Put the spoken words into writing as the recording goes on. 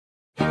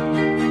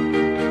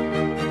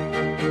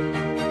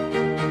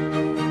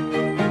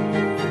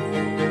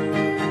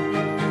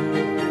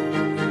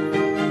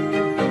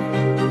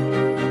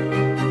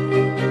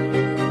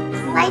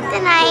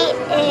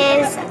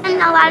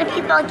a lot of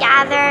people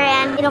gather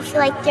and they don't feel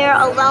like they're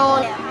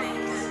alone.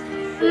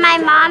 My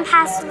mom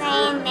passed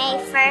away in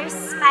May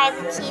 1st by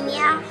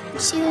leukemia.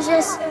 She was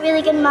just a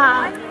really good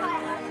mom.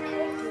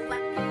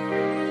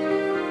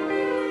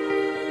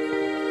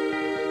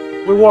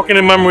 We're walking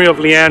in memory of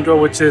Leandra,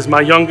 which is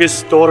my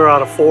youngest daughter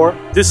out of 4.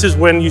 This is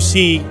when you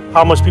see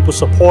how much people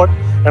support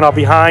and are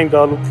behind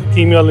the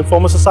Leukemia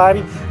Lymphoma Society,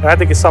 and I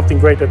think it's something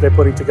great that they're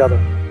putting together.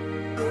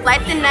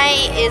 Light the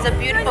Night is a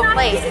beautiful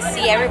place to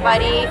see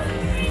everybody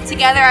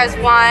together as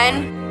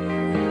one.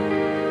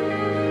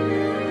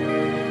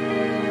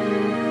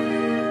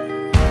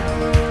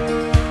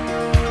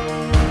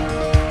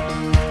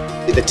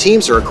 The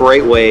teams are a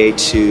great way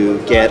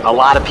to get a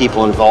lot of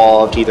people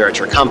involved, either at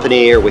your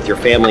company or with your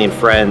family and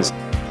friends.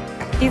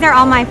 These are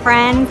all my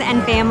friends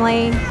and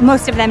family.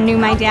 Most of them knew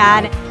my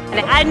dad.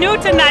 I knew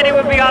tonight it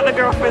would be all the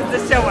girlfriends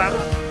to show up.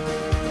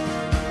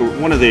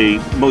 One of the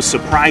most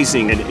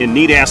surprising and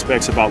neat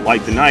aspects about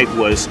Light the Night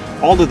was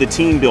all of the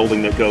team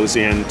building that goes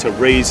in to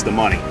raise the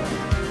money.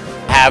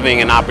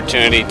 Having an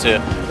opportunity to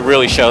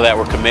really show that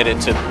we're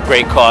committed to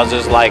great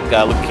causes like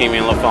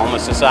Leukemia and Lymphoma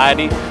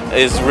Society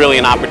is really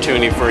an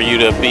opportunity for you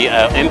to be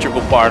an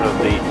integral part of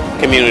the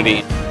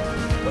community.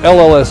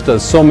 LLS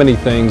does so many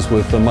things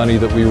with the money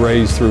that we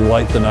raise through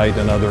Light the Night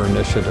and other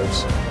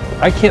initiatives.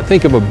 I can't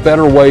think of a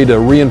better way to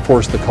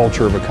reinforce the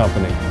culture of a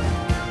company.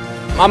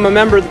 I'm a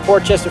member of the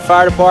Portchester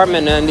Fire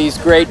Department, and these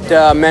great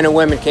men and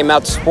women came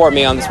out to support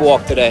me on this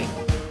walk today.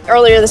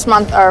 Earlier this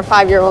month, our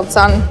 5-year-old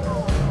son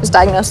was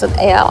diagnosed with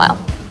ALL.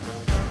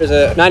 There's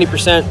a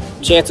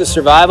 90% chance of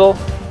survival.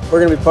 We're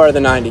going to be part of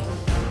the 90.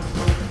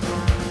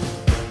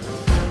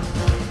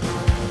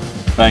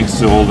 Thanks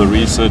to all the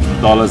research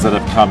dollars that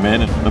have come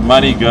in, the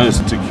money goes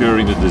to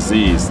curing the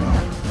disease.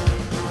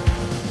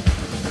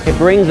 It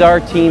brings our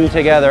team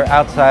together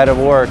outside of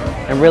work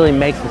and really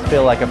makes us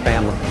feel like a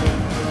family.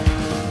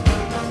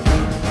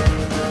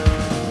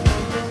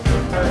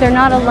 They're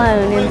not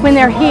alone, and when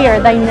they're here,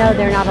 they know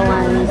they're not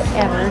alone,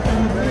 ever.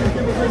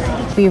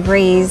 We've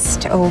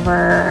raised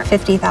over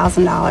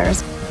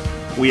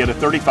 $50,000. We had a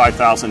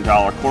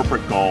 $35,000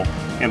 corporate goal,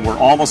 and we're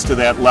almost to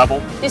that level.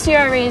 This year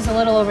I raised a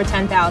little over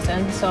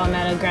 $10,000, so I'm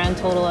at a grand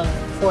total of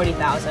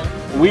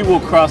 $40,000. We will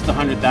cross the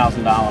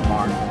 $100,000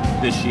 mark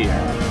this year.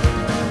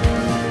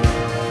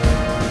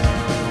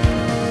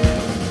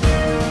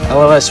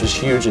 LLS was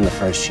huge in the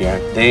first year.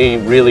 They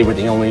really were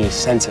the only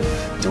sense of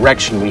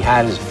direction we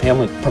had as a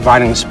family,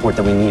 providing the support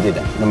that we needed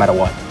no matter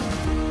what.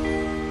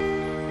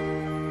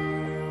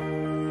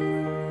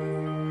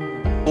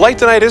 Light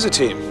the Night is a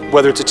team,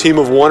 whether it's a team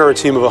of 1 or a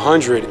team of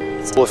 100.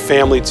 It's a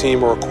family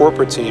team or a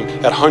corporate team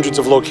at hundreds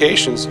of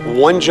locations.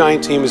 One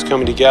giant team is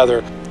coming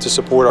together to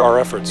support our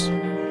efforts.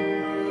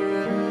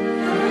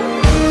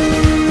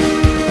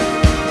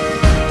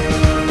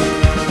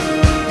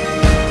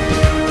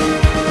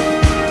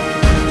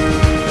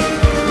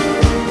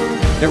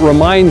 It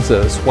reminds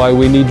us why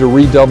we need to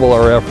redouble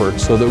our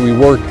efforts so that we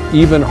work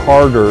even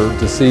harder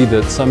to see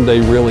that someday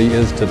really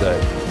is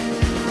today.